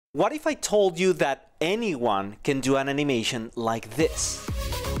What if I told you that anyone can do an animation like this?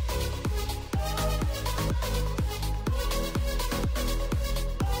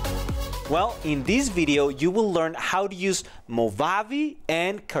 Well, in this video, you will learn how to use Movavi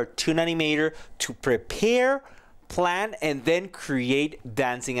and Cartoon Animator to prepare, plan, and then create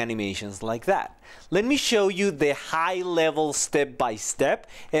dancing animations like that. Let me show you the high-level step-by-step,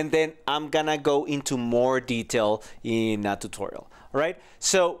 and then I'm gonna go into more detail in a tutorial. All right?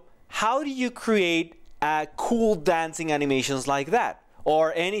 So, how do you create cool dancing animations like that?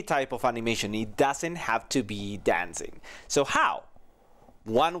 Or any type of animation. It doesn't have to be dancing. So how?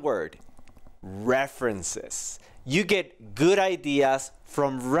 One word. References. You get good ideas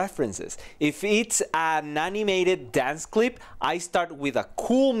from references. If it's an animated dance clip, I start with a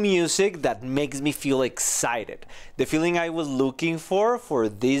cool music that makes me feel excited. The feeling I was looking for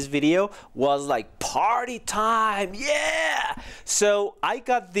this video was like party time, yeah! So I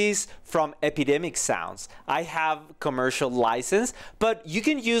got this from Epidemic Sounds. I have commercial license, but you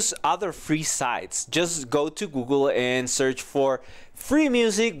can use other free sites. Just go to Google and search for free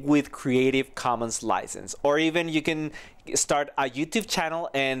music with Creative Commons license, or even you can start a YouTube channel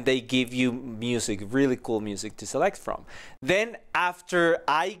and they give you music, really cool music to select from. Then after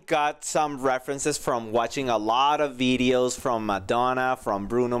I got some references from watching a lot of videos from Madonna, from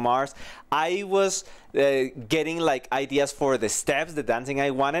Bruno Mars, I was getting like ideas for the steps, the dancing I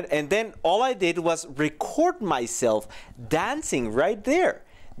wanted, and then all I did was record myself dancing right there.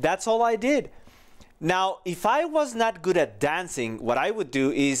 That's all I did. Now, if I was not good at dancing, what I would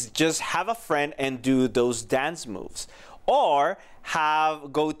do is just have a friend and do those dance moves. Or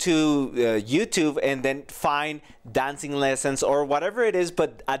go to YouTube and then find dancing lessons or whatever it is,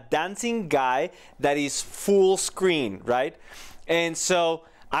 but a dancing guy that is full screen, right? And so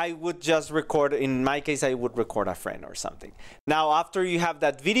I would just record, in my case, I would record a friend or something. Now, after you have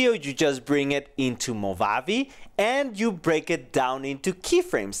that video, you just bring it into Movavi and you break it down into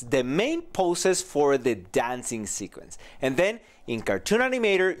keyframes, the main poses for the dancing sequence. And then in Cartoon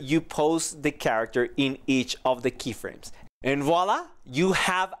Animator, you pose the character in each of the keyframes. And voila, you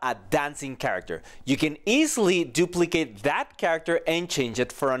have a dancing character. You can easily duplicate that character and change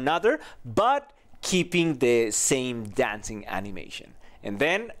it for another, but keeping the same dancing animation. And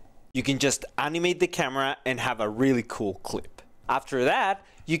then you can just animate the camera and have a really cool clip. After that,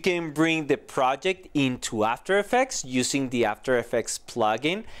 you can bring the project into After Effects using the After Effects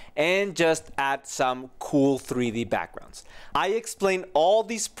plugin and just add some cool 3D backgrounds. I explain all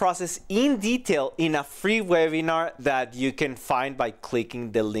this process in detail in a free webinar that you can find by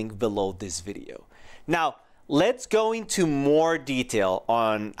clicking the link below this video. Now, let's go into more detail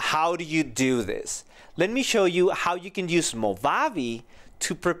on how do you do this. Let me show you how you can use Movavi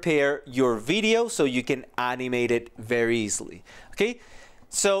to prepare your video so you can animate it very easily. Okay,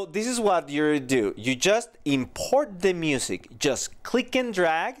 so this is what you do. You just import the music. Just click and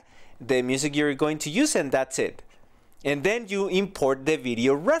drag the music you're going to use, and that's it. And then you import the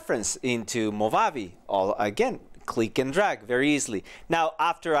video reference into Movavi. Again, click and drag very easily. Now,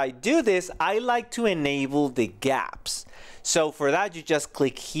 after I do this, I like to enable the gaps. So for that, you just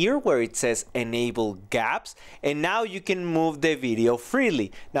click here where it says enable gaps, and now you can move the video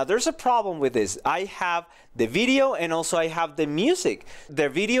freely. Now there's a problem with this. I have the video and also I have the music. The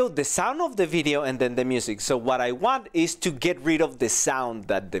video, the sound of the video, and then the music. So what I want is to get rid of the sound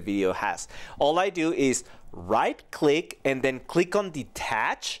that the video has. All I do is right click and then click on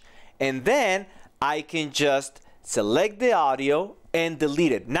detach, and then I can just select the audio and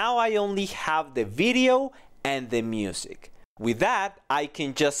delete it. Now I only have the video and the music. With that, I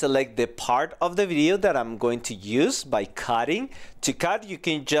can just select the part of the video that I'm going to use by cutting. To cut, you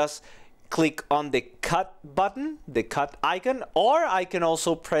can just click on the cut button, the cut icon, or I can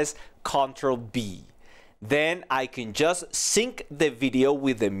also press Ctrl B. Then I can just sync the video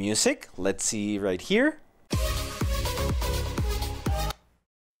with the music. Let's see right here.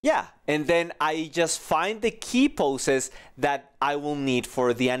 Yeah, and then I just find the key poses that I will need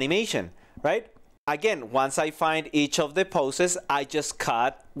for the animation, right? Again, once I find each of the poses, I just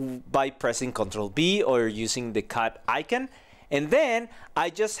cut by pressing Ctrl B or using the cut icon. And then I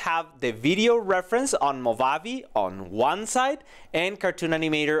just have the video reference on Movavi on one side and Cartoon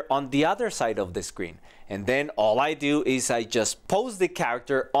Animator on the other side of the screen. And then all I do is I just pose the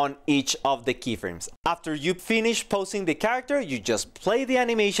character on each of the keyframes. After you finish posing the character, you just play the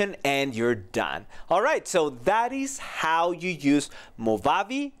animation and you're done. All right, so that is how you use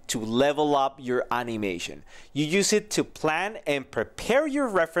Movavi to level up your animation. You use it to plan and prepare your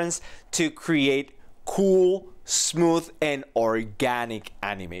reference to create cool smooth, and organic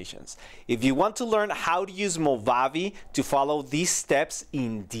animations. If you want to learn how to use Movavi to follow these steps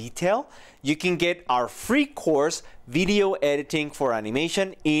in detail, you can get our free course, Video Editing for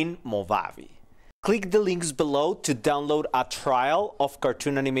Animation in Movavi. Click the links below to download a trial of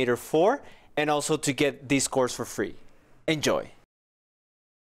Cartoon Animator 4 and also to get this course for free. Enjoy!